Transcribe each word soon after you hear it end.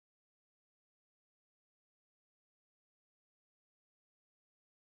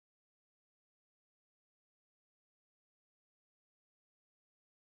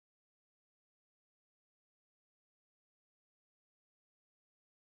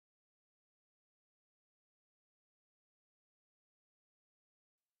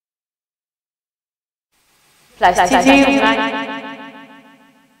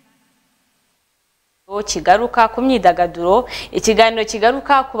kigaruka ku myidagaduro, ikiganiro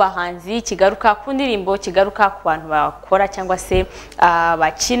kigaruka ku bahanzi, kigaruka ku ndirimbo, kigaruka ku bantu bakora cyangwa se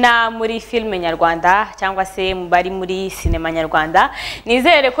bakina muri filime nyarwanda cyangwa se bari muri sinema nyarwanda.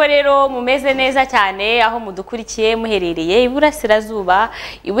 Nizere ko rero mumeze neza cyane aho mudukurikiye muherereye iburasirazuba,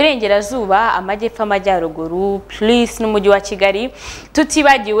 iburengerazuba, amajyepfo, amajyaruguru, plus n'umujyi wa Kigali,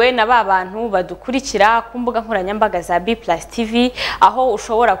 tutibagiwe na ba bantu badukurikira ku mbuga nkoranyambaga za B+TV, aho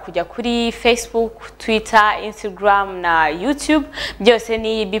ushobora kujya kuri Facebook, Twitter, Instagram na YouTube, byose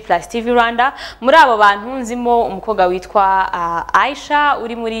ni B+TV Rwanda. Muri abo bantu nzimo umukobwa witwa Aisha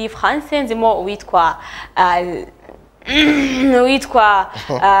uri muri France, nzimo witwa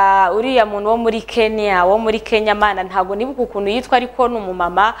uriya muntu wo muri Kenya mana ntago nibuka ukuntu yitwa, ariko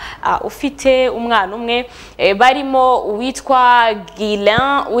n'umumama ufite umwana umwe, barimo uwitwa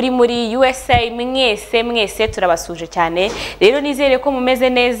Gilan uri muri USA. Mwese turabasuje cyane rero, nizere ko mumeze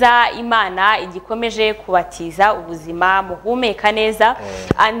neza, Imana igikomeje kubatiza ubuzima, muhumeka neza,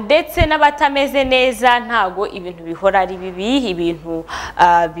 ndetse n'abatameze neza ntago ibintu bihora ari bibi, ibintu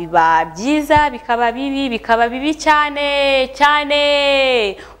biba byiza bikaba bibi cyane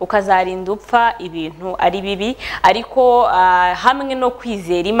ukazarinda upfa ibintu ari bibi. Ariko hamwe no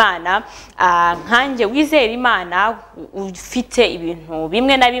kwizera Imana, nkanjye wizera Imana ufite ibintu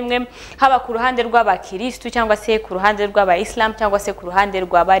bimwe na bimwe, haba ku ruhande rw'abakristo cyangwa se ku ruhande rw'abayisilamu cyangwa se ku ruhande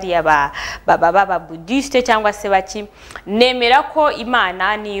rw'abariya baba Buddhiste cyangwa se baki, nemera ko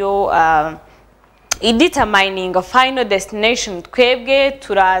Imana niyo determining a final destination. Twebwe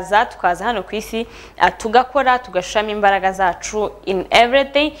tukaza hano ku isi, tugakora, tugashama imbaraga zacu in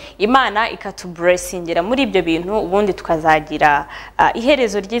everything, Imana ikatublessingira muri ibyo bintu, ubundi tukazagira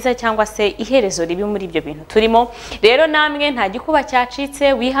iherezo ryiza cyangwa se iherezo ribi muri ibyo bintu turimo. Rero namwe nta gikuba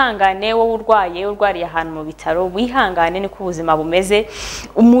cyacitse, wihangane, wowe urwariye ahantu mu bitaro, wihangane, niko ubuzima bumeze.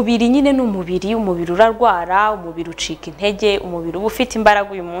 Umubiri nyine n'umubiri, umubiri urarwara, umubiri ucika intege, umubiri uba ufite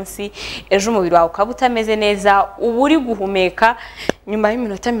imbaraga uyu munsi, ejo umubiri wawe utameze neza, ubu uri guhumeka. Nyuma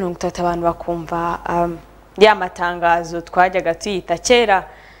y'iminota 30 abantu bakumva ya matangazo twajyaga tuyita kera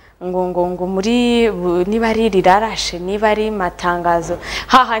ngo muri niba ari rirarashe, niba ari matangazo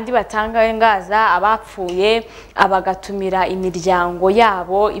hahandi batangaza abapfuye, abagatumira imiryango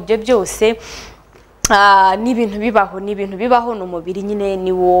yabo, ibyo byose ni ibintu bibaho, n'umubiri nyine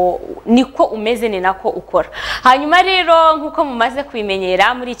niko umeze, ni nako ukora. Hanyuma rero nkuko mumaze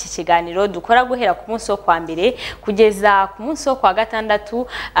kwimenyera, muri iki kiganiro dukora guhera ku munsi wo kwa mbere kugeza ku munsi wo kwa gatandatu,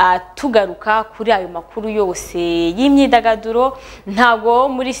 tugaruka kuri ayo makuru yose y'imyidagaduro. Ntago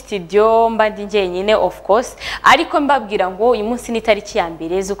muri studio mba ndi njyenyine of course, ariko mbabwira ngo uyu munsi ni tariki ya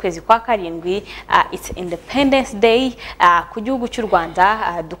mbere z'ukwezi kwa karindwi, it's Independence Day ku gihugu cy'u Rwanda.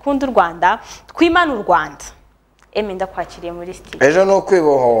 Dukunda u Rwanda, twimana u Rwanda. Ndakwakiriye muri studio. Ejo no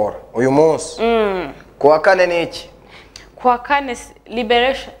kwibohora uyu munsi. Kuwa kane ni iki? Kuwa kane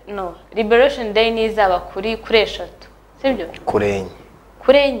Liberation Day nizaba kuri eshatu, sibyo?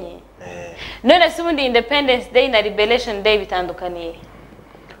 Kurenye. None se ubundi Independence Day na Liberation Day bitandukaniye?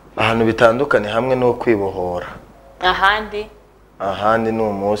 Ahantu bitandukanye, hamwe no kwibohora, ahandi ni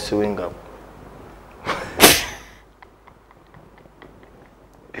umunsi w'ingabo.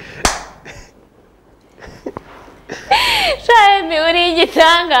 Shame uri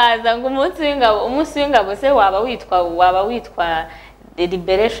igitangaza ngo umunsi w'ingabo se waba witwa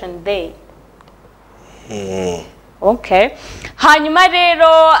Liberation Day. Okay. Hanyuma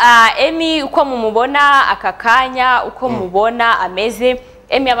rero Emi, uko mumubona aka kanya, uko mubona ameze,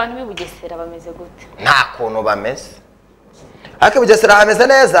 Emi, abantu bibugesera bameze gute? Nta kuntu bameze. Bugesera hameze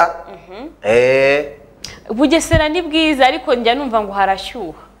neza. Bugesera ni bwiza, ariko njya numva ngo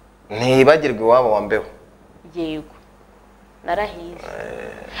harashyuha. Ntibagirwe iwabo wambeho. Yego, narahize.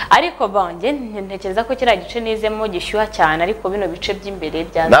 Ariko banjye ntekereza ko kiriya gice nizemo gishyuha cyane, ariko bino bice by'imbere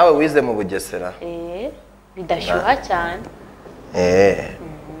bya nawe wize mu Bugesera bidashyuha cyane.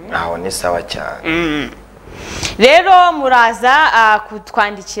 Aho ni sawa cyane. Rero muraza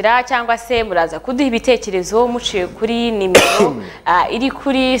kutwandikira cyangwa se muraza kuduha ibitekerezo muciye kuri nimero iri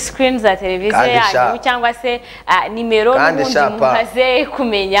kuri screen za televiziyo yanyu, cyangwa se nimero n'ubundi mumaze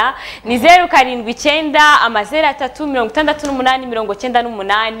kumenya ni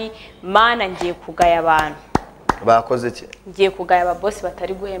 0790368898. Mana ngiye kugaya abantu bakoze iki? Ngiye kugaya ababosi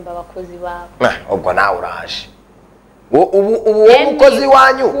batari guhemba abakozi babo. Ubwo nawe uraje. Ubu umukozi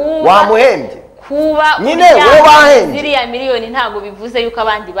wanyu wamuhembye? Kuba nyine wo bahembye ziriya miliyoni ntago bivuze yuko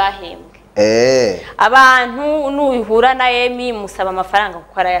abandi bahembwe. Abantu nuhura na Emi musaba amafaranga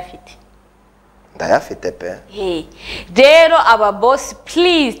kuko arayafite. ndayafite pe. Rero aba boss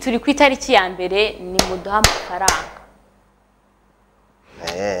please turi ku itariki ya mbere ni muduha amafaranga.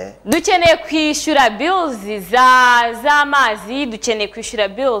 Dukeneye kwishyura bills z'amazi, dukeneye kwishyura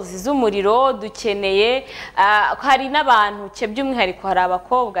bills z'umuriro, dukeneye hari n'abantu by'umwihariko hari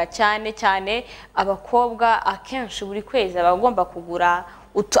abakobwa cyane abakobwa akenshi buri kwezi abagomba kugura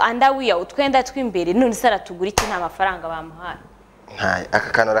andawiya utwenda tw'imbere none se aratugura iki nta mafaranga bamuhaye. Aka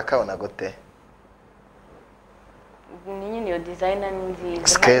kantu rakabona gute? Nyine iyo designer ni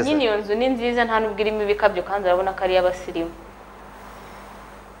nziza, nyine iyo nzu ni nziza nta nubwo irimo ibikabyo kandi urabona ko ari y'abasirimu.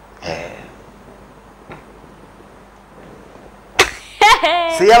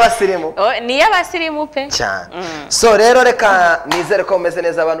 Si y'abasirimu? Ni y'abasirimu pe cyane. So rero reka nizere ko mumeze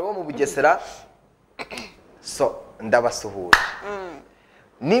neza abantu bo mu Bugesera. So ndabasuhuje.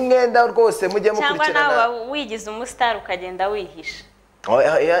 Nimwenda rwose mujye mukurikirana. Cyangwa nawe wigize umustar ukagenda wihisha.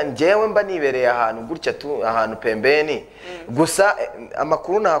 Njyewe mba nibereye ahantu gutya tu ahantu pembeni. Gusa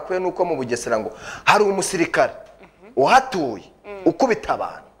amakuru nakuye nuko mu Bugesera ngo hari umusirikare uhatuye ukubita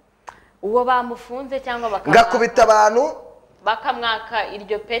abantu. Uwo bamufunze cyangwa ngakubita abantu bakamwaka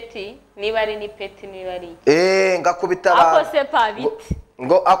iryo peti niba ari ni peti niba ari ngakubita abantu ako se pa biti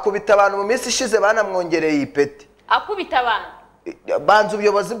ngo akubita abantu mu minsi ishize banamwongereye ipeti akubita abantu banzu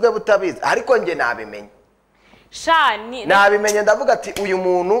ubuyobozi bwe butabizi ariko nge nabimenye shani nabimenye ndavuga ati uyu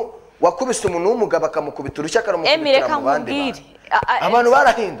muntu wakubise umuntu w'umugabo akamukubita urushya karamukubita mu bandi abantu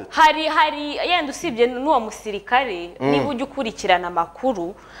barahindutse hari yenda usibye n'uwo musirikare niba ujye ukurikirana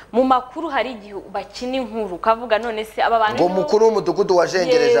amakuru mu makuru hari igihe bakina inkuru kavuga none se aba bantu ngo mukuru w'umudugudu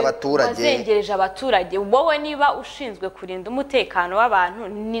wajengereje abaturage wowe niba ushinzwe kurinda umutekano w'abantu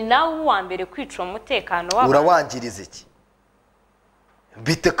ni nawe uwa mbere kwica umutekano w'abantu urawangiriza iki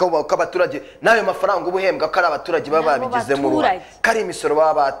bite ko abaturage nayo mafaranga ubuhembwa ko ari abaturage baba babigizemo uruhare kari imisoro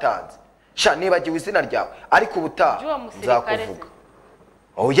baba batanze sha nibagiwe izina ryawe ariko ubutaha nzakuvuga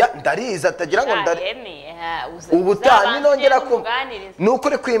oya ndariza atagira ngo ubutaha ninongera ko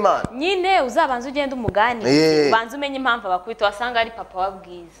nukuri kw'Imana nyine uzabanza ugenda umuganire ubanza umenye impamvu abakubita wasanga ari papa wa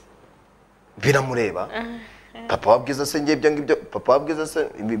Bwiza biramureba papa wa Bwiza se ngebyo ngibyo papa wa Bwiza se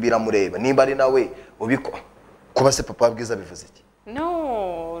biramureba nimba ari nawe ubiko kuba se papa wa Bwiza bivuze iki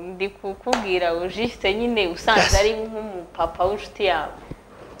no ndi kukubwira ujiste nyine usanze ari nk'umupapa w'inshuti yawe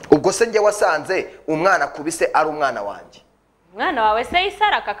ubwo se nge wasanze umwana kubise ari umwana wanjye umwana wawe se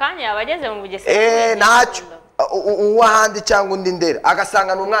isaraka kanya yabageze mu Bugesera ntacyo uwahandi cyangwa undi ndera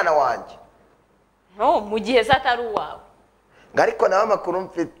agasanga ni umwana wanjye no mu gihe se atari uwawe ariko nawe amakuru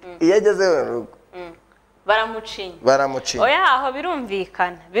mfite iyo ageze mu rugo baramucinya oya aho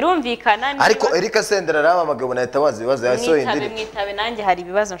birumvikana ariko Erika Sendera aramamagaye nahita wazi ibibazo yasohoye mwitabe nanjye hari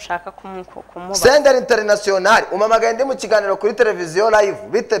ibibazo nshaka kumubaza Sendera International umamagaye ndi mu kiganiro kuri televiziyo live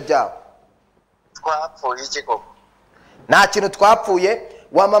bite byawe twapfuye iki koko nta kintu twapfuye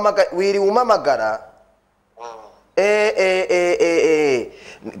wiri umamagara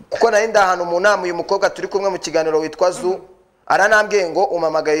kuko nari ndahantu mu nama uyu mukobwa turi kumwe mu kiganiro witwa Zu aranambwiye ngo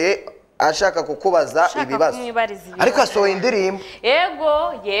umamagaye ashaka kukubaza ibibazo ariko asohoye indirimbo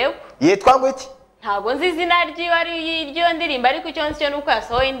yego yitwa ngo iki ntago nzi izina ry'iyo ndirimbo ariko icyo nzi cyo nuko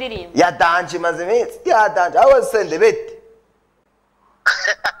yasohoye indirimbo ya danje maze iminsi ya danje aho sende bete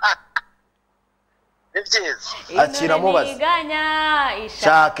nibyiza akira mubaza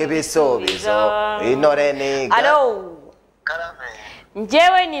shaka ibisubizo inore niga alo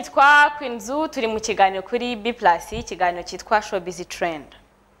njyewe nitwa Kwinzu turi mu kiganiro kuri B+ ikiganiro cyitwa Showbiz Trend.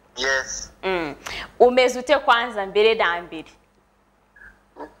 Yes. Umeze ute kwanza mbere na mbere?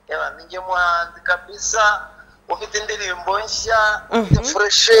 Ninjye muhanzi kabisa ufite indirimbo nshya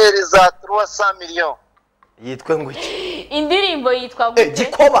fresher za 300 millions. Yitwa ngo iki? Indirimbo yitwa gute?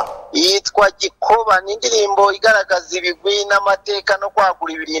 Gikoba. Yitwa Gikoba ni indirimbo igaragaza ibigwi n'amateka no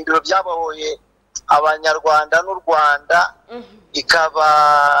kwagura ibirindiro byabahoye abanyarwanda n'u Rwanda ikaba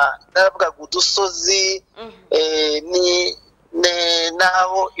naravuga udusozi ni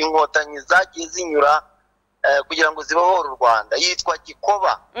naho inkotanyi zagiye zinyura kugira ngo zibohore u Rwanda yitwa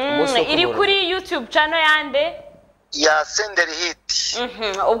Gikoba iri kuri YouTube channel yande ya Senderi Hit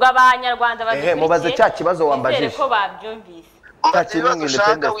ubwo abanyarwanda badukurikiye mubaze cya kibazo wambajije ko babyumvise Takibinga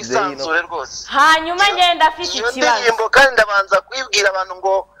Independence Day no hanyuma ngenda afite ikibazo indirimbo kandi ndabanza kwibwira abantu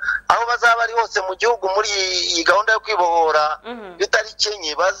ngo aho bazaba ari hose mu gihugu muri iyi gahunda yo kwibohora bitari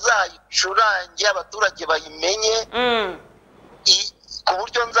Kenya bazayicurange abaturage bayimenye ku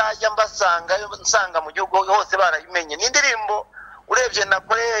buryo nzajya nsanga mu gihugu hose barayimenye ni indirimbo urebye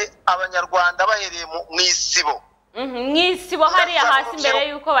nakore abanyarwanda bahereye mu isibo mwisibo hariya hasi mbere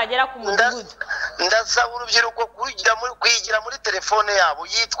yuko bagera ku mudugudu. Ndasaba urubyiruko kwigira muri telefone yabo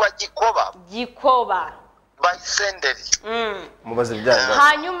yitwa Gikoba by Senderi. Mubaze byaje.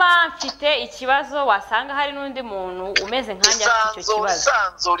 Hanyuma mfite ikibazo wasanga hari n'undi muntu umeze nkanjye afite icyo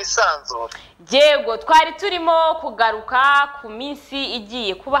kibazo. Isanzure. Yego twari turimo kugaruka ku minsi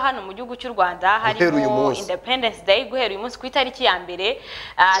igiye kuba hano mu gihugu cy'u Rwanda harimo Independence Day guhera uyu munsi ku itariki ya mbere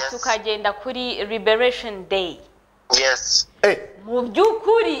tukagenda kuri Liberation Day. Yes. Mu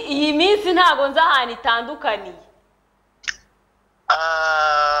by'ukuri iyi minsi ntago nza ahantu itandukaniye.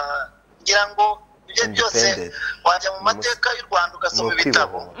 Ngira ngo ibyo byose wajya mu mateka y'u Rwanda ugasoma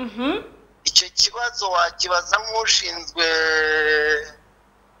ibitabo. Icyo kibazo wakibaza nk'ushinzwe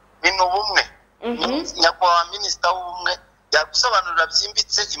ubumwe, nyakubahwa minisita w'ubumwe yagusobanurira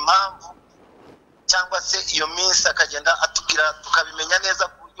byimbitse impamvu cyangwa se iyo minsi akagenda atubwira tukabimenya neza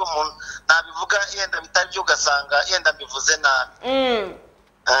ku buryo umuntu nabivuga yenda bitari byo ugasanga yenda mbivuze nabi.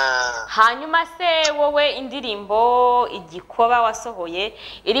 Hanyuma se wowe indirimbo Igikoba wasohoye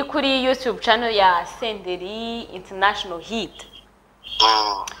iri kuri YouTube channel ya Senderi International Hit,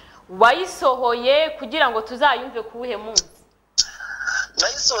 wayisohoye kugira ngo tuzayumve kuwuhe munsi?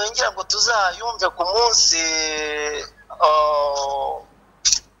 Nayisohoye ngira ngo tuzayumve ku munsi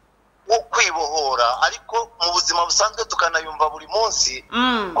wo kwibohora, ariko mu buzima busanzwe tukanayumva buri munsi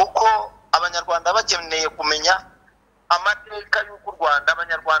kuko abanyarwanda bakeneye kumenya amateka y'uko u Rwanda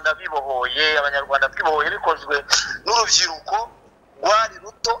abanyarwanda bibohoye, abanyarwanda twibohoye bikozwe n'urubyiruko rwari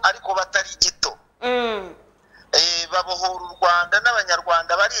ruto ariko batari gito. Babohora u Rwanda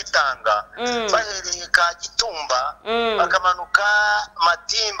n'abanyarwanda baritanga bahereye Kagitumba bakamanuka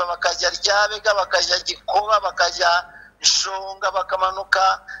Matimba bakajya Ryabega bakajya Gikoba bakajya Shonga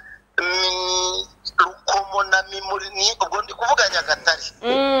bakamanuka Rukomo na Mimuri, ubwo ndi kuvuga Nyagatare.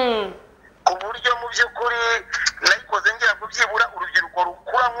 Ku buryo mu by'ukuri nayikoze ngira ngo byibura urubyiruko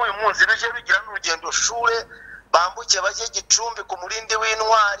rukura nk'uyu munsi ruje rugira n'urugendo shure bambuke bajye Gicumbi ku murindi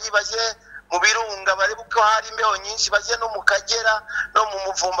w'intwari, bajye mu Birunga bari uko hari imbeho nyinshi, bajye no mu Kagera no mu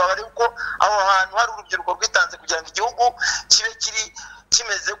Muvumba bari uko aho hantu hari urubyiruko rwitanze kugira ngo igihugu kibe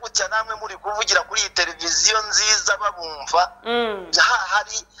kimeze gutya namwe muri kuvugira kuri iyi televiziyo nziza babumva.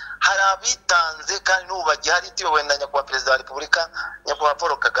 Hari abitanze kandi n'ubu bagihari tuyobowe na nyakubahwa perezida wa repubulika nyakubahwa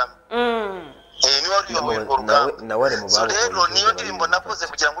Paul Kagame. Niwe uyoboye urwo rugamba. Rero niyo ndirimbo nakoze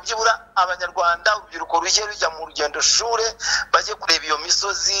kugira ngo byibura abanyarwanda urubyiruko rujye rujya mu rugendo shure bajye kureba iyo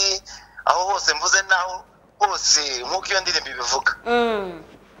misozi aho hose mvuze naho hose nk'uko iyo ndirimbo ibivuga.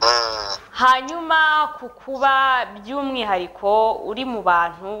 Hanyuma kukuba by'umwihariko uri mu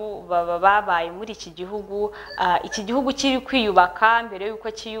bantu babaye muri iki gihugu kiri kwiyubaka mbere yuko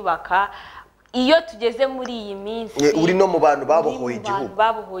kiyubaka, iyo tugeze muri iyi minsi uri no mu bantu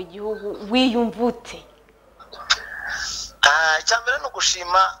babohoye igihugu wiyumvute? Icyambere no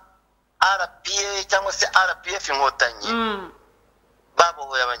gushima RPA cyangwa se RPF inkotanyi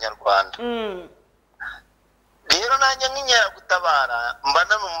babohoye abanyarwanda. Rero nanjye nk'inkeragutabara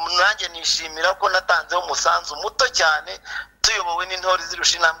mbana nanjye nishimira ko natanzeho umusanzu muto cyane tuyobowe n'intore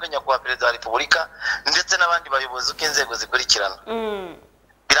zirusha intambwe nyakubahwa perezida wa repubulika ndetse n'abandi bayobozi uko inzego zikurikirana.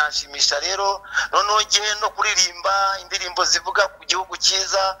 Biranshimisha rero noneho ngiye no kuririmba indirimbo zivuga ku gihugu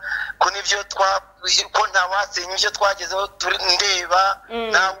cyiza ko nivyo ko ntawasenya ibyo twagezeho ndeba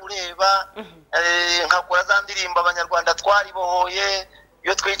nawe ureba, nkakora za ndirimbo abanyarwanda twaribohoye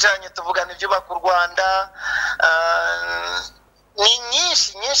iyo twicaranye tuvugana ibyo baka u Rwanda. Ni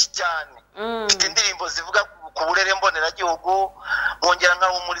nyinshi cyane. Mfite indirimbo zivuga ku burere mboneragihugu, nkongera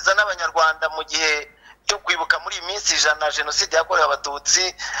nkahumuriza n'abanyarwanda mu gihe cyo kwibuka muri iyi minsi 100 jenoside yakorewe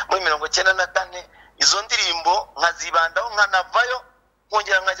abatutsi muri 1994. Izo ndirimbo nkazibandaho nkanavayo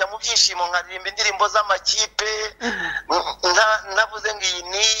nkongera nkajya mu byishimo nkaririmba indirimbo z'amakipe navuze ngo iyi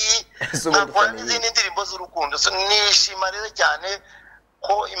niyi, nkakora n'izindi ndirimbo z'urukundo. Nishima rero cyane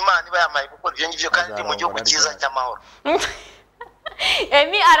ko Imana iba yamaye gukora ibyo ngibyo kandi mu gihugu cyiza cy'amahoro.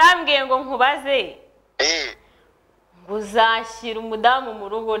 Emi arambwiye ngo nkubaze ngo uzashyira umudamu mu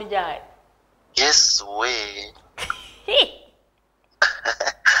rugo ryari? Yes we.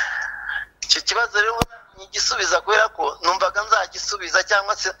 Icyo kibazo rero igisubiza kubera ko numvaga nzagisubiza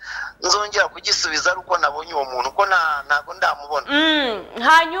cyangwa se nzongera kugisubiza uko nabonye uwo muntu ko ntago ndamubona.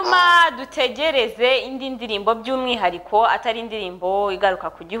 Hanyuma dutegereze indi ndirimbo by'umwihariko atari indirimbo igaruka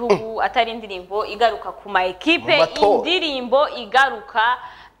ku gihugu, atari indirimbo igaruka ku ma equipe, indirimbo igaruka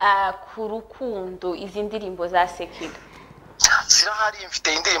ku rukundo, izi ndirimbo za Sekira. zirahari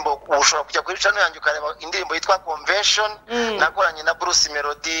mfite indirimbo ushobora kujya kuri channel yanjye ukareba indirimbo yitwa Convention nakoranye na Bruce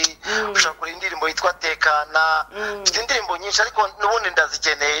Melody ushobora kuri indirimbo yitwa Tekana mfite indirimbo nyinshi ariko n'ubundi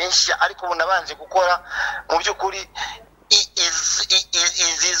ndazikeneye nshya ariko ubu nabanje gukora mu by'ukuri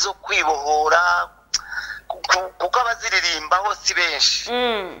izi zo kwibohora kuko abaziririmbaho si benshi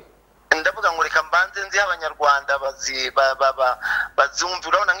ndavuga ngo reka mbanze nzi abanyarwanda bazumva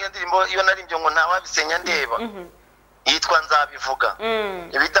urabona nk'iyo ndirimbo iyo narimbye ngo ntawabisenya ndeba yitwa Nzabivuga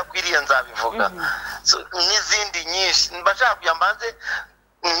ibidakwiriye Nzabivuga n'izindi nyinshi mbashaka kugira mbanze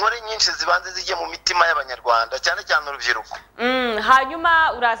inkore nyinshi zibanze zijye mu mitima y'abanyarwanda cyane cyane urubyiruko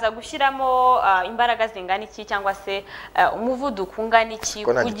hanyuma uraza gushyiramo imbaraga zingana iki cyangwa se umuvuduko ungana iki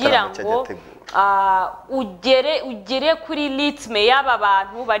kugira ngo ugere kuri ritme y'aba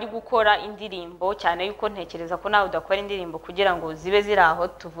bantu bari gukora indirimbo cyane yuko ntekereza ko nawe udakora indirimbo kugira ngo zibe ziri aho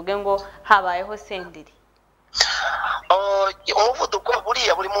tuvuge ngo habayeho senderi umuvuduko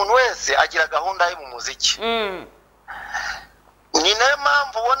buriya buri muntu wese agira gahunda ye mu muziki ni nayo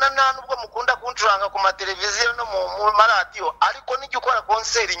mpamvu ubona nta nubwo mukunda kuncuranga ku mateleviziyo no mu maradiyo ariko nijya ukora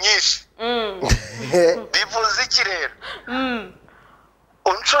konseri nyinshi bivuze iki rero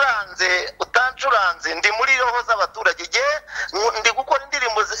uncuranze utancuranze ndi muri roho z'abaturage ndi gukora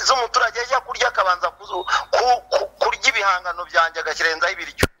indirimbo z'umuturage ajya kurya akabanza kurya ibihangano byanjye agakirenzaho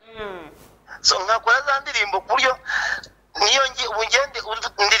ibiryo so nkakora za ndirimbo ku buryo niyo ugende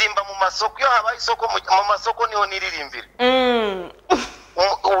ndirimba mu masoko iyo habaye isoko mu masoko niho niririmbira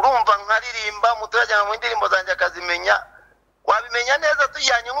urumva nkaririmba umuturage mu ndirimbo zanjye akazimenya wabimenya neza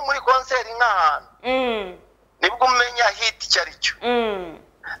tujyanye nko muri konseri nk'ahantu nibwo umenya hit icyo ari cyo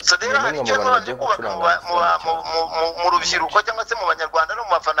so rero hari icyo nabanje kubaka mu rubyiruko cyangwa se mu banyarwanda no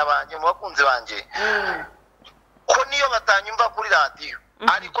mu bafana banjye mu bakunzi banjye ko niyo batanyumva kuri radiyo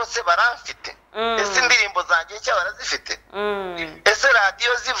ariko se baramfite ese indirimbo zanjye nshya barazifite ese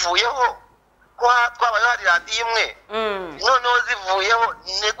radiyo zivuyeho ko twabayeho hari radiyo imwe noneho zivuyeho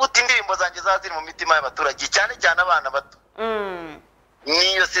ni gute indirimbo zanjye zaba ziri mu mitima y'abaturage cyane cyane abana bato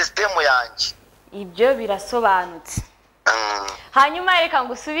niyo sisitemu yanjye ibyo birasobanutse hanyuma reka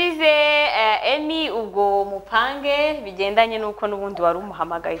ngusubize Emi ubwo mupange bigendanye n'uko n'ubundi wari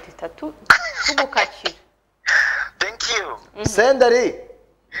umuhamagaye tutatu tugukacira thank you Senderi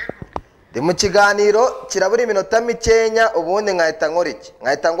ndi mu kiganiro kirabura iminota mikenya ubundi nkahita nkora iki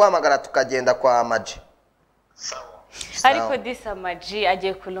nkahita nguhamagara tukagenda kwa Maji ariko disa Maji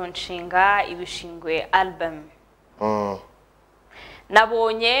agiye kulonshinga ibishingwe album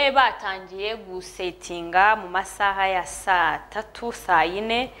nabonye batangiye gusetinga mu masaha ya saa 3 saa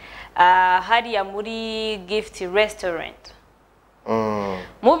 4 hariya muri Gift Restaurant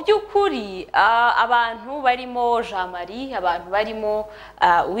mu by'ukuri abantu barimo Jean Marie abantu barimo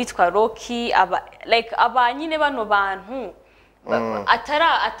uwitwa Rocky nyine bano bantu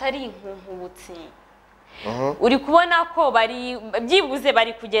atari inkunkubutsi uri kubona ko byibuze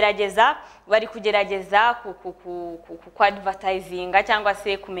bari kugerageza ku advertisinga cyangwa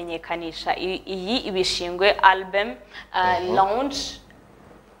se kumenyekanisha iyi ibishingwe album launch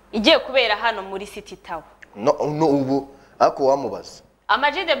igiye kubera hano muri City Tower ubu ako wamubaza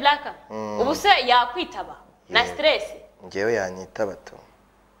Ama-G the Black ubu se yakwitaba na stress ngewe yanyitaba to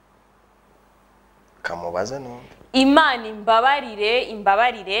kamubaza no Imana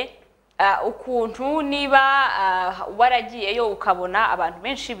imbabarire ukuntu niba waragiyeyo ukabona abantu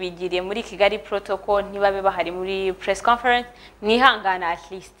benshi bigiriye muri Kigali protocol ntibabe bahari muri press conference mwihangana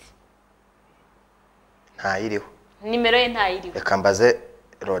at least ntayiriho nimero ye ntayiriho reka mbaze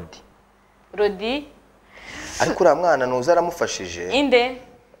Rodi ariko uriya mwana nuza aramufashije inde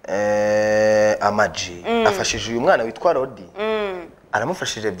Ama-G afashije uyu mwana witwa Rodi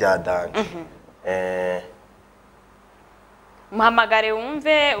aramufashije bya danje muhamagare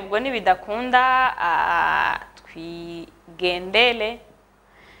wumve ubwo nibidakunda twigendele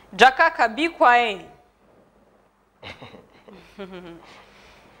Jaka kabikwae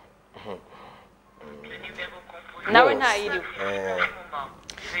nawe ntayiriho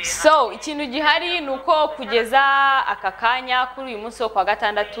so ikintu gihari nuko kugeza aka kanya kuri uyu munsi wo kwa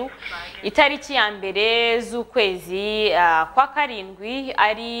gatandatu itariki ya mbere z'ukwezi kwa karindwi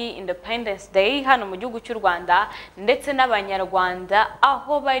ari Independence Day hano mu gihugu cy'u Rwanda ndetse n'abanyarwanda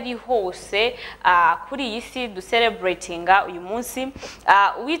aho bari hose kuri iyi si du celebratinga uyu munsi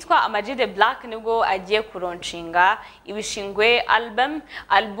witwa Ama-G the Black nibwo agiye kuronshinga ibishingwe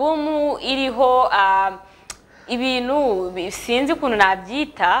album iriho ibintu sinzi ukuntu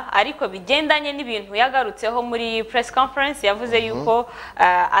nabyita ariko bigendanye n'ibintu yagarutseho muri press conference yavuze yuko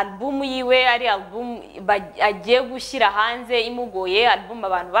album yiwe ari album agiye gushyira hanze imugoye, album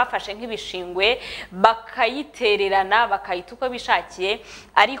abantu bafashe nk'ibishingwe bakayitererana bakayita uko bishakiye,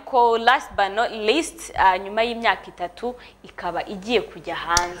 ariko last but not least nyuma y'imyaka 3 ikaba igiye kujya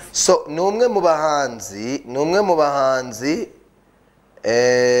hanze. So ni umwe mu bahanzi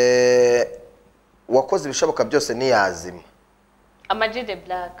wakoze ibishoboka byose ni yazima. Amag the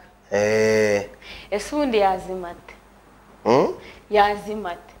Black. Ese ubundi yazimate?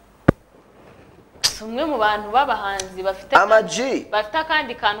 Yazimate. Umwe mu bantu b'abahanzi bafite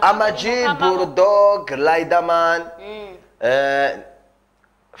akandi kantu. Amag, Bulldog, Riderman,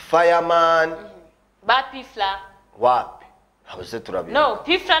 Fireman, ba Pifla. Wapi? Habose turabira. No,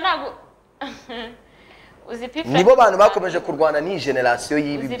 Pifla ntabwo. Uzi Pifla nibo bantu bakomeje kurwana ni generation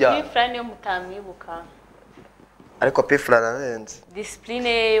y'ibi bya. Uzi Pifla niyo mutamwibuka. Ariko Pifla narenze.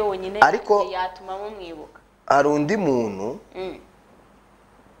 Discipline yonyine yatuma mumwibuka. Ari undi muntu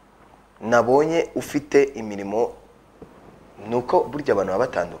nabonye ufite imirimo nuko burya abantu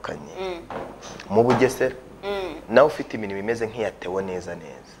babatandukanye mu Bugesera nawe ufite imirimo imeze nk'iya Theo neza.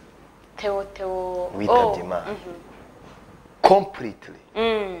 Theo witabye Imana completely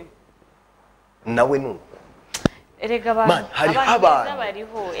nawe nuko erega abantu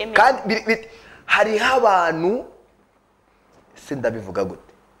kandi hariho abantu sindabivuga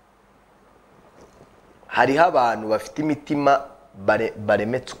gute, hariho abantu bafite imitima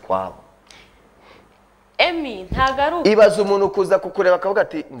baremetse kwabo. ntagaruka ibaza umuntu kuza kukureba akavuga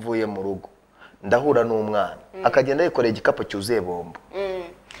ati mvuye mu rugo ndahura n'umwana akagenda yikoreye igikapu cyuzuye bombo.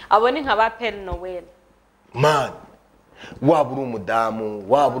 Abo ni nka ba Père Noël. Man, waba uri umudamu,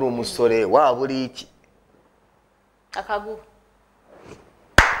 waba uri umusore, waba uri iki, akaguha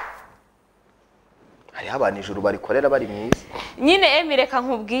hariho abantu ijuru barikorera bari mwiza nyine. Reka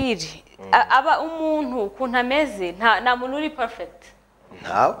nkubwire aba umuntu ukuntu ameze nta muntu uri perfect.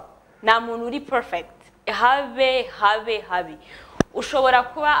 Nta muntu uri perfect. Habe ushobora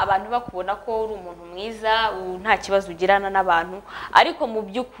kuba abantu bakubona ko uri umuntu mwiza nta kibazo ugirana n'abantu, ariko mu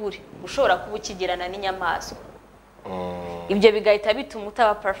by'ukuri ushobora kuba ukigirana n'inyamaswa. Ibyo bigahita bituma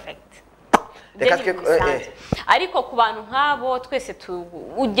utaba perfect. Ariko ku bantu nk'abo twese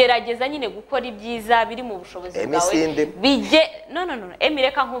ugerageza nyine gukora ibyiza biri mu bushobozi bwawe no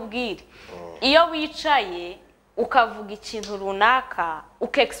reka nkubwire, iyo wicaye ukavuga ikintu runaka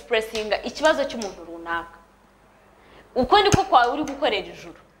uka-expressinga ikibazo cy'umuntu runaka, uko niko kwawe uri gukorera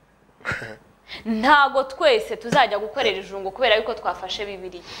ijuru. Ntago twese tuzajya gukorera ijuru ngo kubera yuko twafashe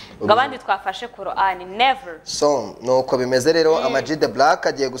Bibiliya ngo abandi twafashe Qur'an, never. So nuko bimeze rero. Amag the Black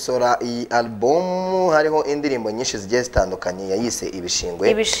agiye gusohora iyi album, hariho indirimbo nyinshi zigiye zitandukanye yayise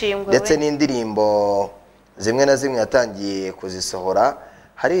ibishingwe ndetse n'indirimbo zimwe na zimwe yatangiye kuzisohora.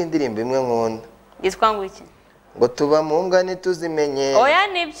 Hari indirimbo imwe nkunda yitwa ngo iki, ngo tuba mu ngani tuzimenye. Oya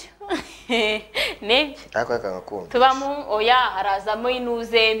nibyo nibyo ariko akangakunda tuba mu oya harazamo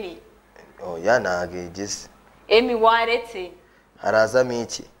inuzemi. Oya nagize waretse harazamo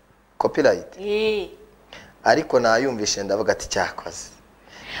iki copyright. Ariko nayumvishe ndavuga ati cyakoze.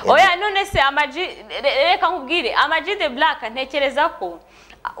 Oya none se reka nkubwire Amag the Black ntekereza ko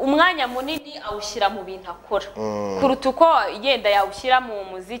umwanya munini awushyira mu bintu akora kuruta uko yenda yawushyira mu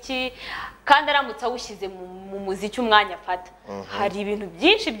muziki, kandi aramutse awushyize mu muziki umwanya afata hari ibintu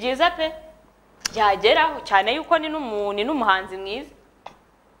byinshi byiza pe byageraho, cyane yuko ni n'umuhanzi mwiza.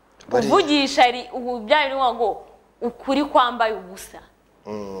 Uvugisha byari ngo ukuri kwambaye ubusa.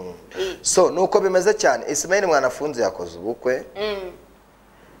 So nuko bimeze cyane. Ismail Mwanafunzi yakoze ubukwe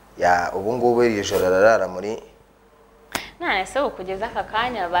ubu ngubu iri joro ararara muri none se kugeza aka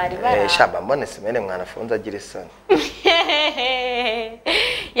kanya bari bara shamba mbone Ismail Mwanafunzi agira isoni.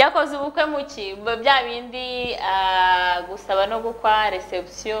 Yakoze ubukwe muki bya bindi gusaba no gukwa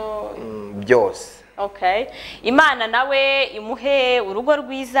reception byose. Okay, Imana nawe imuhe urugo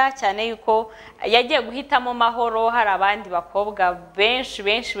rwiza, cyane yuko yagiye guhitamo mahoro. Hari abandi bakobwa benshi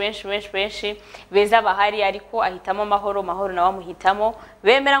beza bahari, ariko ahitamo mahoro nawe amuhitamo.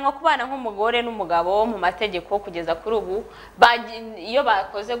 Bemeranywa kubana nk'umugore n'umugabo mu mategeko kugeza kuri ubu. Iyo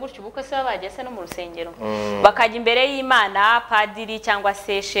bakoze gutyo ubukwe se bageze no mu rusengero bakajya imbere y'Imana, padiri cyangwa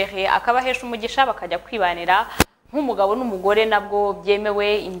se shehe akabahesha umugisha, bakajya kwibanira nk'umugabo n'umugore, nabwo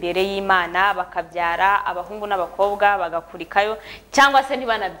byemewe imbere y'Imana, bakabyara abahungu n'abakobwa bagakurikayo, cyangwa se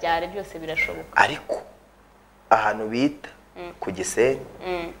ntibanabyare, byose birashoboka. Ariko ahantu bita ku Gisenyi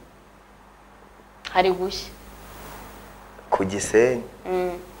hari gushya ku Gisenyi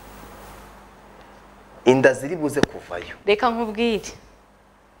inda ziri buze kuvayo. Reka nkubwire,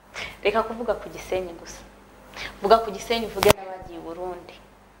 reka kuvuga ku Gisenyi gusa. vuga ku Gisenyi uvuge n'abagiye i Burundi.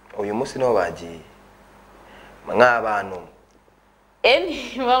 Uyu munsi niho bagiye mw'abantu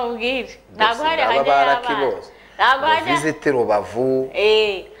bamubwire ntabwo hari hajya y'abana ntabwo hajya visit Rubavu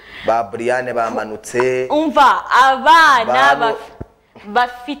ba Briane bamanutse umva abana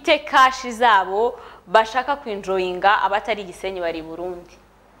bafite kashi zabo bashaka kwinjoyinga abatari Gisenyi bari i Burundi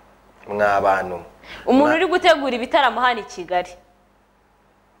mw'abantu umuntu uri gutegura ibitaramo hano i Kigali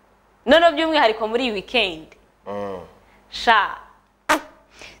none by'umwihariko muri weekend sha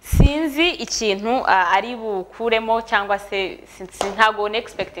sinzi ikintu ari bukuremo cyangwa se ntago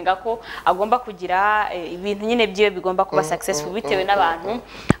expectinga ko agomba kugira ibintu nyine byiwe bigomba kuba successful bitewe n'abantu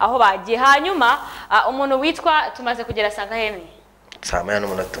aho bagiye hanyuma umuntu witwa tumaze kugera sanga hene Samaya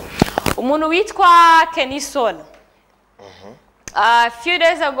n'umunatu umuntu witwa Kenisol few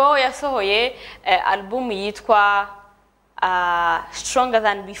days ago yasohoye album yitwa Stronger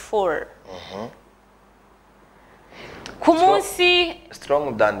Than Before ku munsi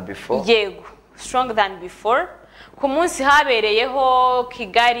Strong Than Before yego Stronger Than Before ku munsi habereyeho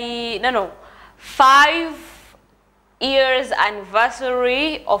Kigali 5 years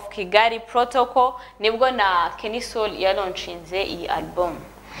anniversary of Kigali Protocol nibwo na Kenisol yalauncinze iyi album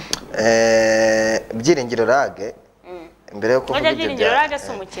Byiringiro Rage mbere yo kuvuga Byiringiro Rage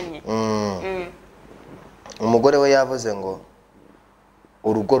si umukinnyi umugore we yavuze ngo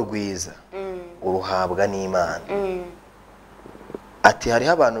urugo rwiza uruhabwa n'Imana ati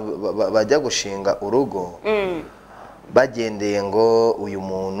hariho abantu bajya gushinga urugo bagendeye ngo uyu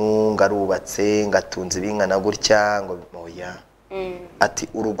muntu ngarubatse ngatunze ibingana gutya ngo moya ati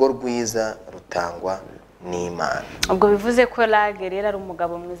urugo rwiza rutangwa n'Imana ubwo bivuze ko Rage rero ari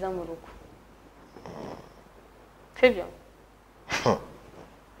umugabo mwiza mu rugo sibyo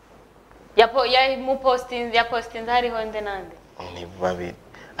ya posting hariho nde nande ni babiri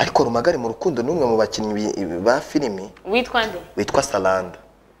ariko Rumagari mu rukundo numwe mu bakinnyi ba filimi witwa nde witwa Saranda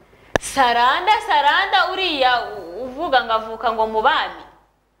uriya uvuga ngavuka ngo mubami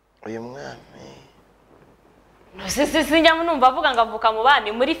uyu mwami sinjya numva avuga ngavuka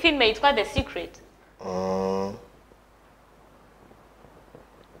mubami muri filime yitwa The Secret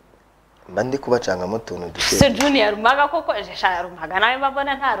bandi kubacanga mu tuntu duke se Junior Rumaga koko jesha Rumaga nawe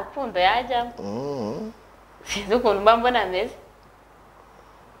mbona nta rukundo yajyamo sinzi ukuntu mbona ameze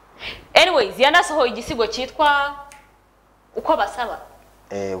anyways yanasohoye igisigo cyitwa uko basaba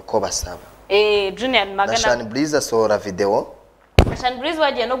uko basaba Junior Rumaga na Shani Breeze asohora video Shani Breeze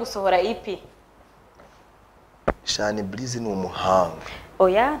wagiye no gusohora EP Shani Breeze ni umuhanga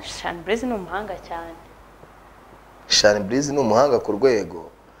oya Shani Breeze ni umuhanga cyane Shani Breeze ni umuhanga ku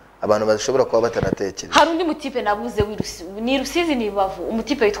rwego abantu bashobora kuba batanatekereza hari undi mutipe nabuze ni Rusizi ni Bavu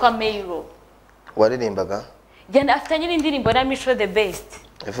umutipe witwa Mico waririmbaga yana afitanye n'indirimbo na Mico the best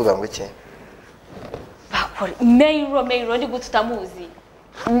ivuga ngo iki bakora Mico ndi gututamuzi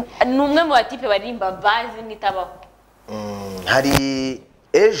numwe mu batipe baririmba bazi nitabaho hari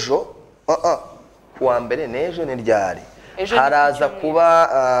ejo kuwa mbere n'ejo ni ryari haraza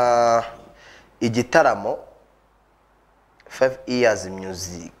kuba igitaramo 5 years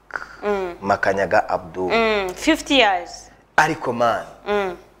music Makanyaga Abdul 50 years ariko man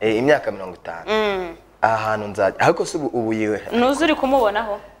imyaka 50 ahantu nzaje ariko se ubu yiwe nuzuri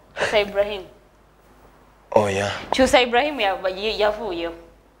kumubonaho Cyusa Ibrahim oya Cyusa Ibrahim yavuyeho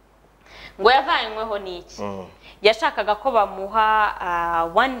ngo yavanyweho niki yashakaga ko bamuha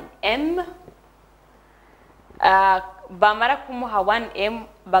 1M bamara kumuha 1M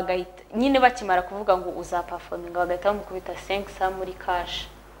bagahita nyine bakimara kuvuga ngo uzaperforminga bagahita bamukubita 5 muri cash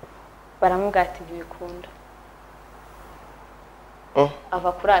baramubwira ati ntibikunda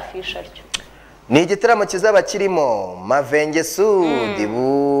ava kuri afisha aryo ni igitaramo kizaba kirimo Mavenge Sudi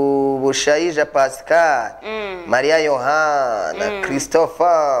Bushayija Pascal Maria Yohana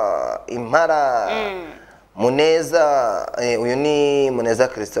Christopher Impara Muneza uyu ni Muneza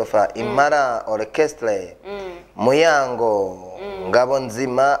Christopher Impara Orchestre Muyango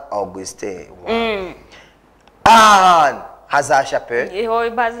Ngabonzima Auguste hazasha pe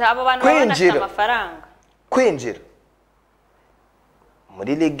abo bantu babona amafaranga kwinjira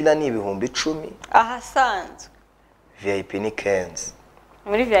muri Ligla ni 10,000 ahasanzwe VIP ni 15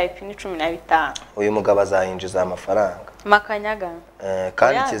 muri VIP ni 15 uyu mugabo azahinjiza amafaranga Makanyaga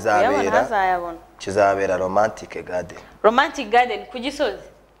kandi kizabera Romantic Garden ku Gisozi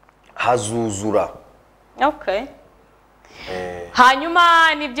hazuzura okay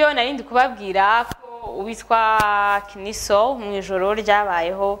hanyuma nibyo narindi kubabwira ko uwitwa Kenisol mu ijoro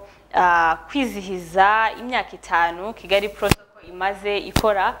ryabayeho kwizihiza imyaka 5 Kigali Protocol imaze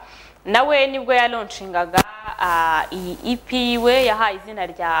ikora nawe nibwo yalauncingaga iyi EP yiwe yahaye izina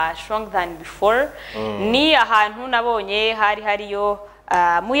rya Strong Than Before. Ni ahantu nabonye hariyo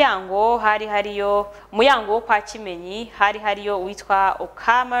Muyango, hariyo Muyango wo kwa Kimenyi, hariyo witwa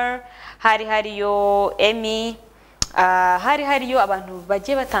Okamer, hariyo Emmy, hariyo abantu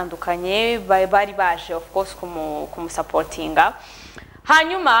bagiye batandukanye bari baje of course kumusupportinga.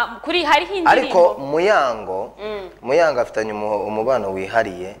 Hanyuma kuri hariho indirimbo ariko Muyango afitanye umubano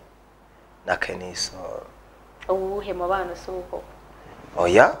wihariye na Kenisol. Uwuhe mubano suko?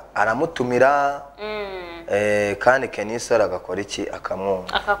 Oya aramutumira kandi Kenisol agakora iki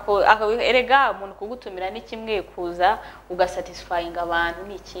akamwumva erega umuntu kugutumira ni kimwe kuza ugasatisfying abantu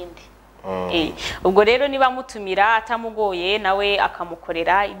ni ikindi. Ubwo rero niba mutumira atamugoye nawe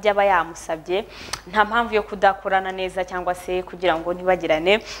akamukorera ibyo aba yamusabye nta mpamvu yo kudakorana neza cyangwa se kugira ngo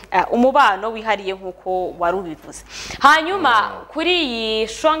ntibagirane umubano wihariye nkuko wari ubivuze. Hanyuma kuri iyi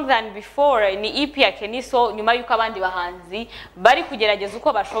Strong Than Before ni EP ya Kenisol nyuma yuko abandi bahanzi bari kugerageza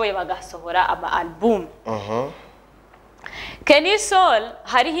uko bashoboye bagasohora ama album. Kenisol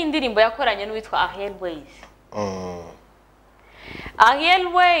hariho indirimbo yakoranye n'uwitwa Ariel Wayz. Ariel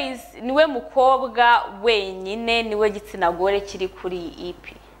Wayz niwe mukobwa wenyine niwe gitsina gore kiri kuri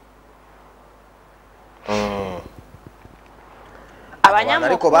EP. Abanyamakuru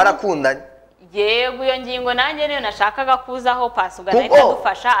ariko barakundanye. Yego iyo ngingo nanjye niyo nashakaga kuzaho Pasi uganahita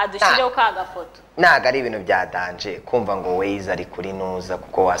adufasha adushireho ka gafoto. Naga ari ibintu bya danje kumva ngo Wayz ari kuri Nuza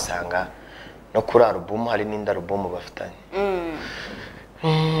kuko wasanga no kuri album hari n'indi album bafitanye.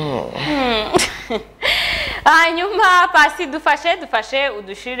 Hanyuma Pasi dufashe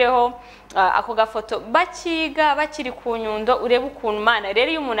udushireho ako gafoto bakiga bakiri ku Nyundo urebe ukuntu Mana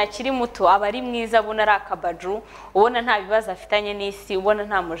rero iyo umuntu akiri muto aba ari mwiza abona ari akabaju ubona nta bibazo afitanye n'isi ubona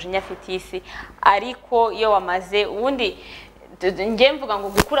nta mujinya afite isi ariko iyo wamaze ubundi ngiye mvuga ngo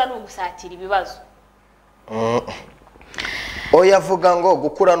gukura no gusatira ibibazo. Oya vuga ngo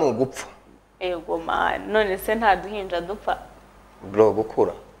gukura no gupfa. Ego man none se nta duhinja dupfa. Bro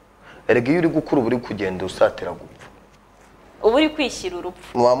gukura erega iyo uri gukura uri kugenda usatira gupfa ubu uri kwishyira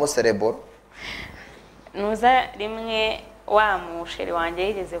urupfu mu bamusereboro. Nuza rimwe wa musheri wanjye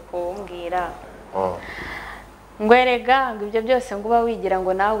yigeze kumbwira ngo erega ngo ibyo byose ngo uba wigira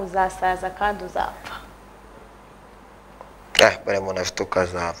ngo nawe uzasaza kandi uzapfa. Bare umuntu afite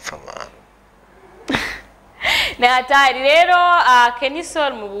ukazapfa man. Natari rero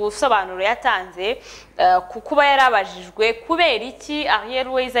Kenisol mu busobanuro yatanze kukuba yarabajijwe kubera iki Ariel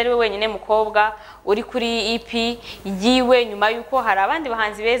Wayz ari we wenyine mukobwa uri kuri EP yiwe nyuma yuko hari abandi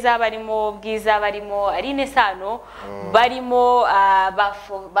bahanzi beza barimo Bwiza barimo Aline Sano barimo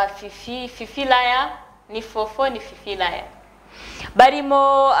ba Fifi Laya ni Fofo ni Fifi Laya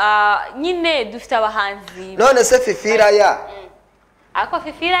barimo nyine dufite abahanzi. None se Fifi Laya ako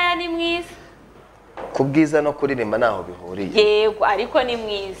Fifi Laya ni mwiza kubwiza no kuririmba naho bihuriye. Yego ariko ni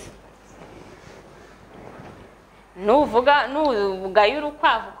mwiza. Nuvuga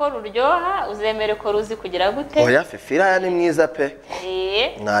y'urukwavu ko ruryoha uzemere ko ruzi kugira gute. Oya Fifi Laya ni mwiza pe.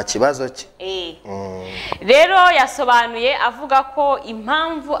 Nta kibazo cye. Rero yasobanuye avuga ko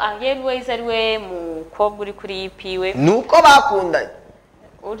impamvu Ariel Wayz ari we mukobwa uri kuri EP we nuko bakundanye.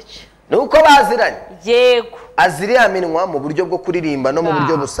 Uryo nuko baziranye. Yego aziriya minwa mu buryo bwo kuririmba no mu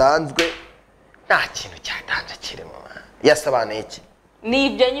buryo busanzwe nta kintu cyatanje kirimo. Yasobanuye iki?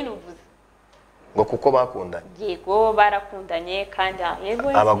 Nibyo nyine uvuze ngo kuko bakundanye. Yego barakundanye kandi yego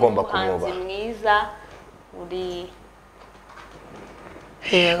abagomba kumwubaha. Mwiza uri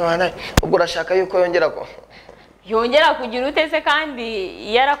yego bana ubwo urashaka yuko yongera kugira utese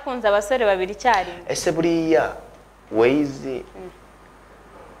kandi yarakunze abasore babiri cyari. Ese buriya Wayz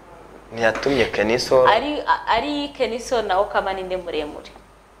ntiyatumye Kenisol ari Kenisol na Okama ninde muremure.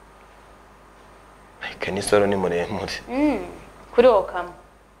 Kenisol ni muremure. Kuri Okama.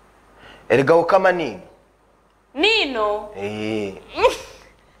 Erega Okama Nino.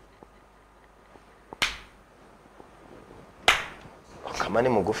 Okama ni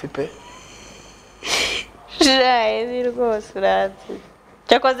mugufi pe. Jaye ni rwose urazi.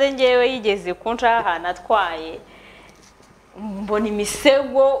 Cyakoze ngewe yigeze kunca ahantu atwaye. Mbona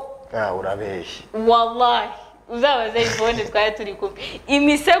imisego. Urabeshye. Wallahi. Uzabaze ibone twari turi kumwe.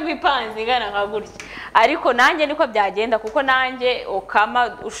 Imisego ipanze ingana nka gutya. Ariko nanjye niko byagenda kuko nanjye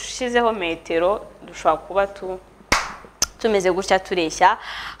Okama ushizeho metero dushobora kuba tumeze gutya tureshya.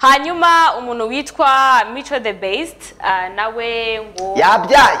 Hanyuma umuntu witwa Mico the Best nawe ngo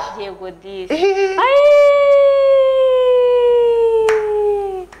yabyaye. Yego this.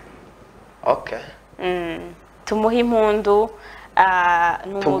 Okay. Tumuha impundu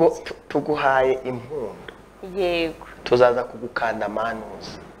tuguhaye impundu. Yego tuzaza kugukanda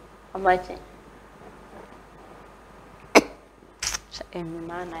manuza amake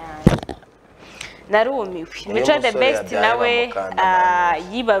Imana yanjye narumiwe. Mico the best nawe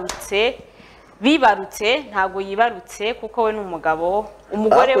yibarutse bibarutse ntago yibarutse kuko we n'umugabo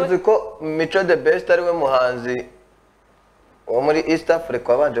umugore we. Ko Mico the best ari we muhanzi wo muri East Africa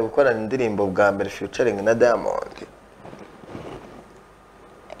wabanje gukorana indirimbo bwa mbere featuring na Diamond.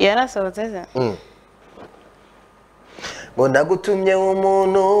 Yarasohotse ze ngo ndagutumye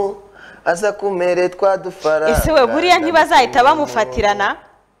umuntu aza kumere twadufaranga. Ese we buriya ntibazahita bamufatirana?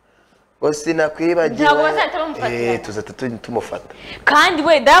 Ngo sinakwibagiwe. Ntabwo bazahita bamufatirana. Tuzata tumufata. Kandi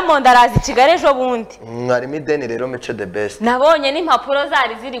we Diamond arazi Kigali ejo bundi. Harimo ideni rero Mico the best. Nabonye n'impapuro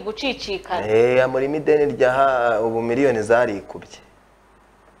zari ziri gucicikana. Muri ideni rya ubu miliyoni zarikubye.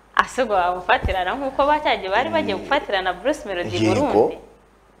 Asego bamufatirana nkuko bacyaje bari bagiye gufatirana Bruce Melody Burundi.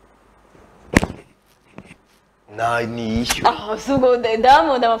 Ni yishyura. Sugo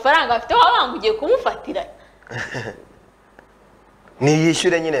Diamond amafaranga afite wabangugiye kumufatira. Ni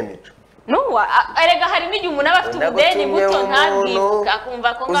yishyure nyine Mico. No, erega hari n'igihe umuntu aba afite ubudeni buto ntabwibuka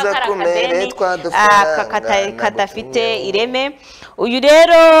akumva ko ngakarakadeni katafite ireme. Uyu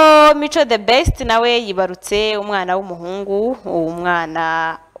rero Mico the best nawe yibarutse umwana w'umuhungu,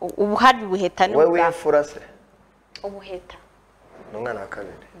 umwana ubuhari ubuheta ni wewe w'imfura se. Ubuheta n'umwana wa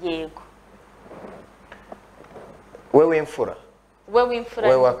kabiri. Yego. Wewe w'imfura. Wewe w'imfura.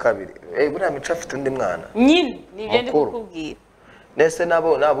 Wewe wa kabiri. Buriya Mico afite undi mwana. Nyine nibyo ndi kukubwira. Nese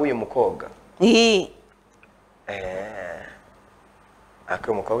nabo uyu mukobwa.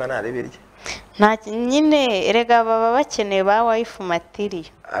 Aka umukobwa ntari birye. Nta nyine erega baba bakeneye ba wife material.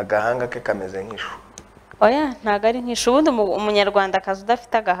 Agahanga ke kameze nk'ishu. Oya ntago ari nk'ishu. Ubundi umunyarwanda kazi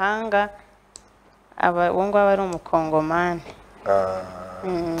udafite agahanga aba wongo aba ari umukongomani.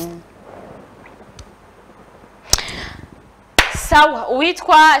 Sawa,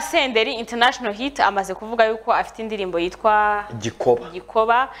 uwitwa Senderi International Hit amaze kuvuga yuko afite indirimbo yitwa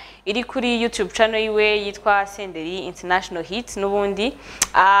Gikoba iri kuri YouTube channel yiwe yitwa Senderi International Hit. N'ubundi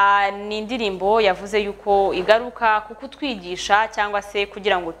ni indirimbo yavuze yuko igaruka kuko twigisha cyangwa se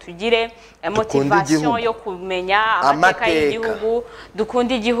kugira ngo tugire motivation yo kumenya amateka y'igihugu,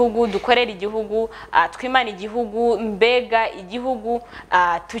 dukunda igihugu, dukorera igihugu, twimana igihugu, mbega igihugu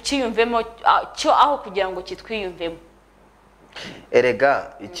tukiyumvemo cyo aho kugira ngo kitwiyumvemo.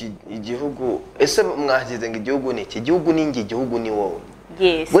 Erega igihugu ese mwagize ngo igihugu ni iki? Igihugu ni ngi, igihugu ni wowe.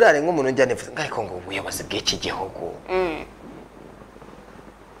 Yes. Burare nk'umuntu njya nifuza ngayiko ngo ubuyobozi bw'iki gihugu.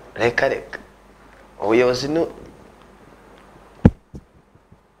 Reka ubuyobozi ni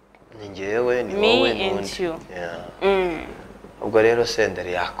ngewe ni wowe n'undi. Ubwo rero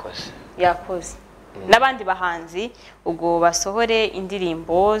Senderi yakoze. N'abandi bahanzi ubwo basohore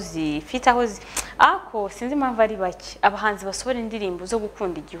indirimbo zifite aho ako sinzi impamvu ari bake abahanzi basohora indirimbo zo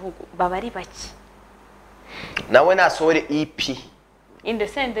gukunda igihugu baba ari bake. Nawe nasohore EP Inde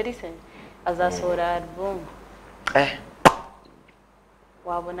Senderi azasohora album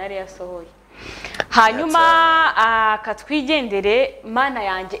wabona ari yasohoye. Hanyuma akatwigendere mana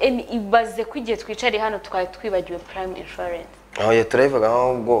yanjye ibaze kwigiye twicare hano twari twibagiwe Prime Insurance. Oya turayivuga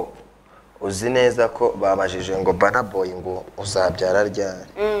ahubwo uzi neza ko babajije ngo Burna Boy ngo uzabyara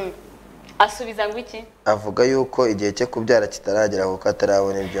ryari. Asubiza ngo iki? Avuga yuko igihe cyo kubyara kitaragera kuko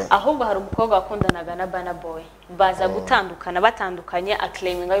atarabona ibyo. Ahubwo hari umukobwa wakundanaga na Burna Boy baza gutandukana batandukanye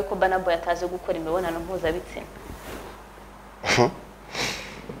aclaiminga yuko Burna Boy ataze gukora imibonano mpuzabitsina.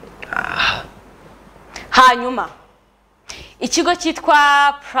 Hanyuma ikigo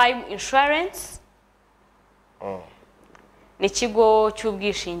cyitwa Prime Insurance ni ikigo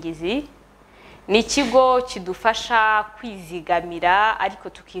cy'ubwishingizi, ni ikigo kidufasha kwizigamira ariko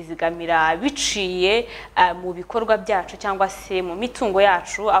tukizigamira biciye mu bikorwa byacu cyangwa se mu mitungo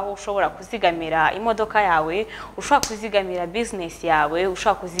yacu, aho ushobora kuzigamira imodoka yawe, ushobora kuzigamira business yawe,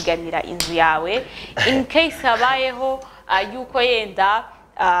 ushobora kuzigamira inzu yawe in case habayeho yuko yenda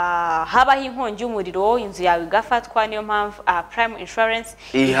habaho inkongi y'umuriro inzu yawe igafatwa. Niyo mpamvu Prime Insurance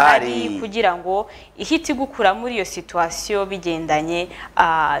ihari kugira ngo ihite igukura muri iyo situation bigendanye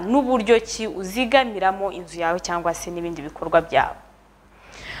n'uburyo ki uzigamiramo inzu yawe cyangwa se n'ibindi bikorwa byawe.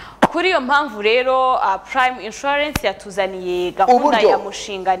 Kuri iyo mpamvu rero Prime Insurance yatuzaniye gahunda ya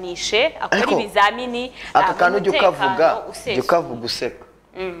mushinganishe akora ibizamini. Aka kantu ujye ukavuga useka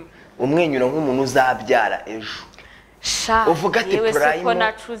umwenyura nk'umuntu uzabyara ejo. Uvuga ati Prime ko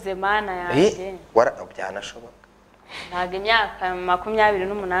nacuze mana yanjye byanashoboka. Ntago imyaka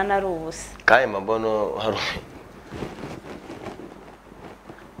 28 ari ubusa. Kaye mabono haru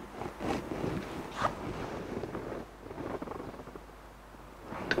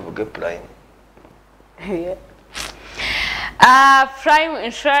tuvuge Prime. Prime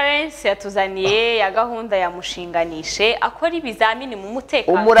Insurance yatuzaniye ya gahunda ya mushinganishe akora ibizamini mu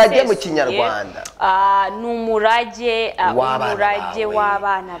mutekano. Umurage mu Kinyarwanda. Ni umurage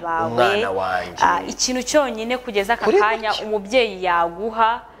w'abana bawe. Ikintu cyonyine kugeza aka kanya umubyeyi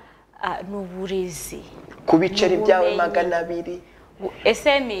yaguha n'uburezi. Ku biceri byawe 200.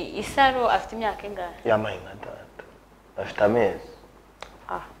 Esemi Isaro afite imyaka ingahe? Yamaye nka data. Afite amezi.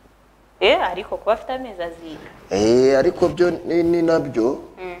 Ariko kuba afite amezi aziga. Ariko byo ni nabyo.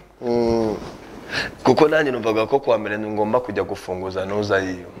 Kuko nanjye numvaga ko kwa mbere ngomba kujya gufunguza nuza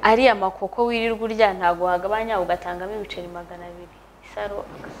yiyo. Ari amakoko wirirwa urya ntago wagabanya ugatangamo ibiceri 200. Isaro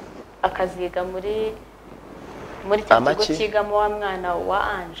akaziga muri kigo kigamo wa mwana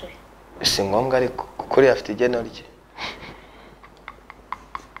wa Anje. Si ngombwa ariko kuri afite igeno rye.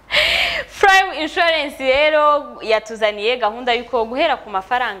 Prime Insurance rero yatuzaniye gahunda yuko guhera ku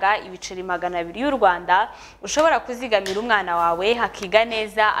mafaranga ibiceri 200 y'u Rwanda ushobora kuzigamira umwana wawe hakiga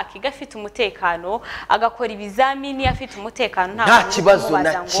neza, akiga afite umutekano, agakora ibizamini afite umutekano nta kibazo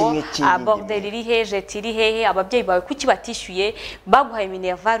na kimwe kindi. Bordel iri heje tiri hehe ababyeyi bawe kuki batishyuye baguhaye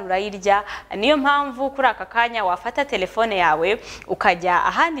minerval urayirya. Niyo mpamvu kuri aka kanya wafata telefone yawe ukajya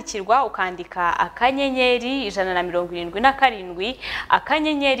ahandikirwa ukandika akanyenyeri 177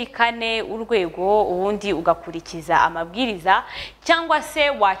 akanyenyeri 4 urwego ubundi ugakurikiza amabwiriza, cyangwa se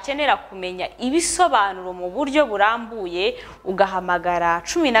wakenera kumenya ibisobanuro mu buryo burambuye ugahamagara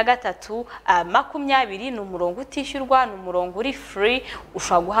 13 20 n'umurongo utishyurwa n'umurongo uri free.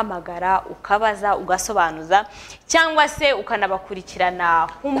 Ushobora guhamagara ukabaza ugasobanuza, cyangwa se ukanabakurikirana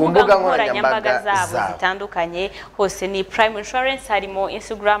ku mbuga nkoranyambaga zabo zitandukanye. Hose ni Prime Insurance, harimo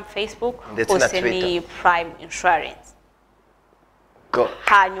Instagram, Facebook, hose ni Prime Insurance.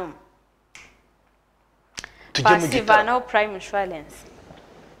 Hanyuma Pasivanaho Prime Insurance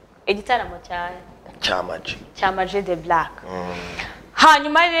igitaramo cya Maje de Black.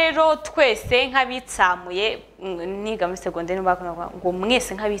 Hanyuma rero twese nk'abitsamuye niga muri secondaire ngo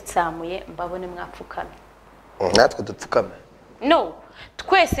mwese nk'abitsamuye mbabone mwapfukame. Natwe dupfukame. No,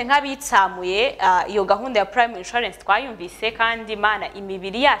 twese nk'abitsamuye iyo gahunda ya Prime Insurance twayumvise, kandi Imana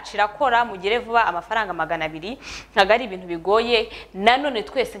imibiri yacu irakora mugire vuba amafaranga 200 ntago ari ibintu bigoye. Nanone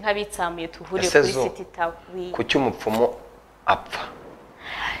twese nk'abitsamuye tuhuriye kuri City Tower. Ku cy'umupfumu apfa.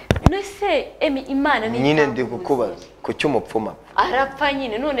 Nese Imana ni nyine ndi kukubaza ku cy'umupfumu arapfa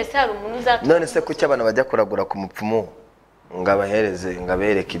nyine. None se hari umuntu none se ku cy'abana bajya kuragura ku mupfumu ngabahereze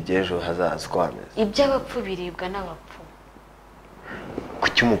ngabereke ibyejo hazaza kwameza. Iby'abapfu biribwa n'abapfu. Ku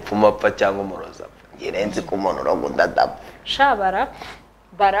cy'umupfumu apfa cyangwa umuroza yerenze ku muntu uragunda dapfa. Shabara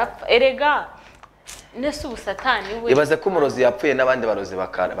barapfa erega nese ubusatani we. Ibaze ko umurozi yapfuye n'abandi barozi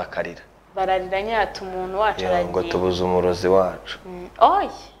bakarira. Bararira nyata umuntu wacu aragiye. Ngo tubuze umurozi wacu.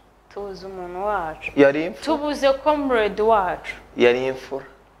 Tubuze umuntu wacu. Yari imfura. Tubuze comrade wacu. Yari imfura.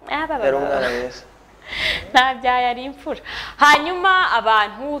 Yari umwana wese. Ntabya yari imfura. Hanyuma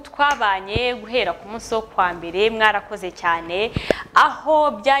abantu twabanye guhera ku munsi wo kwa mbere mwarakoze cyane.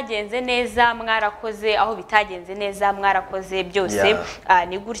 Aho byagenze neza mwarakoze, aho bitagenze neza mwarakoze, byose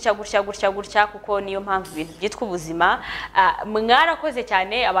ni gutya kuko niyo mpamvu ibintu byitwa ubuzima. Mwarakoze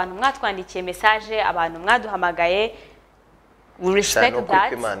cyane abantu mwatwandikiye message, abantu mwaduhamagaye. We respect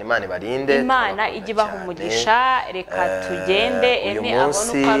that. Imana ibarinde. Imana igibaho umugisha. Reka tugende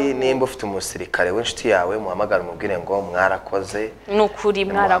abone uko nimba ufite umusirikare w'inshuti yawe muhamagara umubwire ngo mwarakoze. Nukuri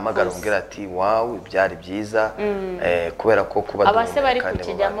mwarakoze. Muhamagara umubwire ati wow byari byiza. Kubera ko kuba abase bari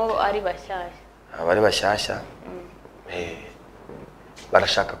kukijyamo ari bashyashya. Abari bashyashya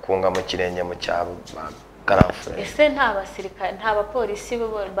barashaka kunga mu kirenge mu cyabo Karamfure. Ese nta basirikare nta bapolisi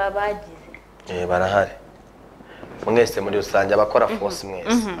bagize? Barahari. Mwese muri rusange abakora force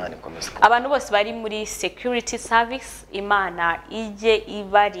mwese abantu bose bari muri security service. Imana ije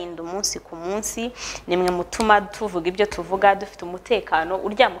ibarinda umunsi ku munsi. Nimwe mutuma tuvuga ibyo tuvuga dufite umutekano.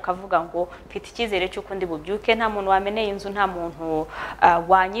 Uryama ukavuga ngo mfite icyizere cy'uko ndi bubyuke, nta muntu wameneye inzu, nta muntu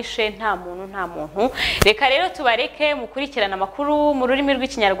wanyishe, nta muntu. Reka rero tubareke mukurikirana amakuru mu rurimi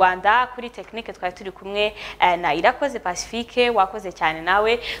rw'Ikinyarwanda. Kuri technique twari turi kumwe na Irakoze Pacifique. Wakoze cyane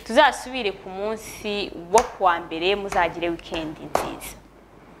nawe. Tuzasubire ku munsi wo kuwa mbere. Muzagire weekend nziza.